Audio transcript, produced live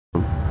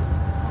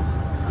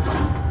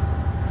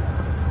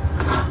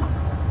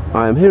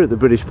I am here at the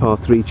British Par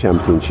 3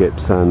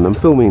 Championships and I'm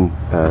filming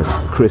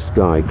Chris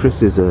Guy.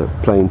 Chris is a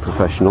plane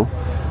professional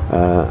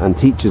and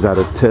teaches out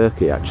of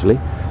Turkey actually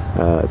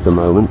at the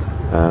moment,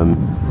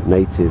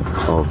 native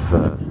of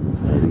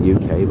the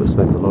UK but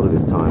spent a lot of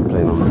his time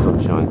playing on the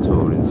Sunshine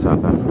Tour in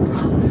South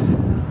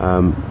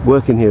Africa.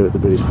 Working here at the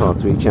British Par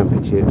 3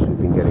 Championships, we've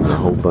been getting a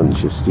whole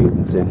bunch of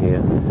students in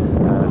here.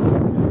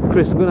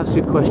 Chris, I'm going to ask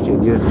you a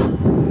question.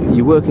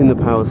 You work in the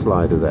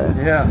PowerSLIDER there.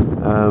 Yeah.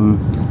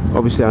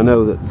 Obviously I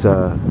know that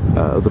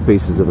other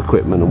pieces of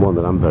equipment, and one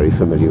that I'm very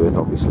familiar with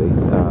obviously,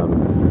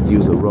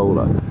 use a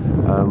roller.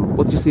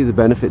 What do you see the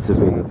benefits of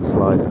being at the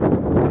slider?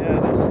 Yeah,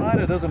 the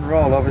slider doesn't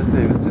roll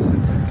obviously,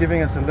 it's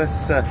giving us a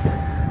less,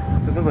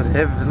 it's a little bit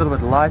heavy, a little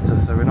bit lighter,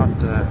 so we're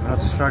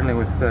not struggling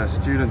with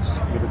students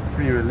with a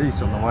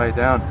pre-release on the way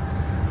down.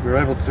 We're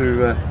able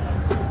to,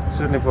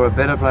 certainly for a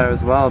better player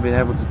as well, being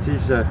able to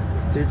teach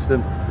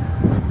them,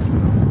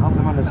 help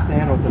them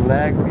understand what the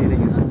lag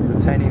feeling is,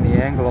 retaining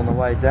the angle on the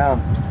way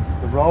down.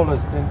 The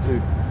rollers tend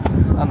to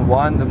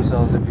unwind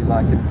themselves, if you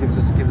like. It gives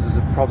us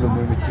a problem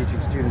when we're teaching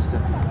students to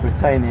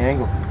retain the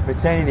angle.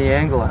 Retaining the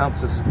angle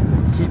helps us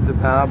keep the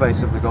power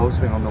base of the golf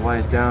swing on the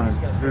way down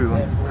and through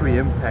on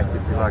pre-impact,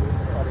 if you like.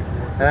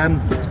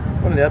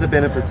 One of the other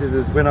benefits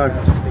is when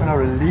I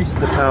release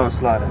the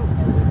PowerSLIDER,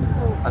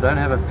 I don't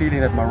have a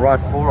feeling that my right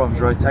forearm's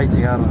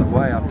rotating out of the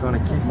way. I'm trying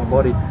to keep my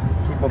body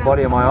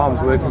and my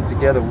arms working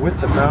together with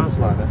the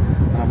PowerSLIDER,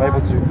 and I'm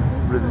able to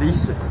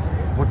release it.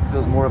 What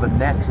feels more of a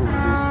natural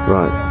release,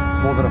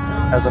 right? More than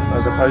as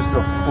opposed to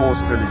a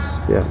forced release.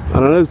 Yeah,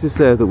 and I noticed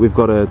there that we've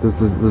got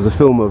there's a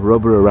film of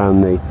rubber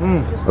around the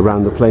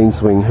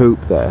PlaneSWING hoop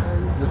there.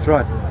 That's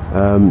right.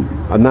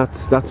 And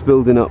that's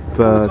building up.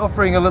 It's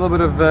offering a little bit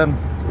of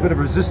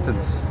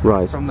resistance.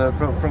 Right. From the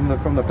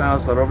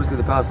PowerSLIDER. Obviously,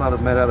 the PowerSLIDER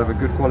is made out of a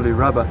good quality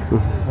rubber.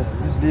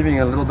 It's just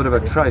leaving a little bit of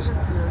a trace,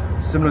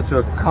 similar to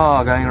a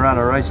car going around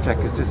a racetrack.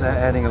 It's just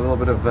adding a little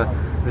bit of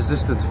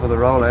resistance for the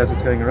roller as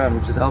it's going around,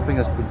 which is helping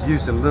us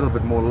produce a little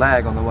bit more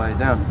lag on the way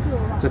down.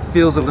 So it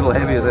feels a little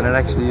heavier than it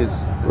actually is.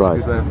 That's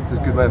right.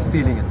 a good way of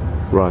feeling it.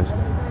 Right.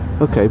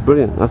 Okay,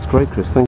 brilliant. That's great, Chris. Thank you.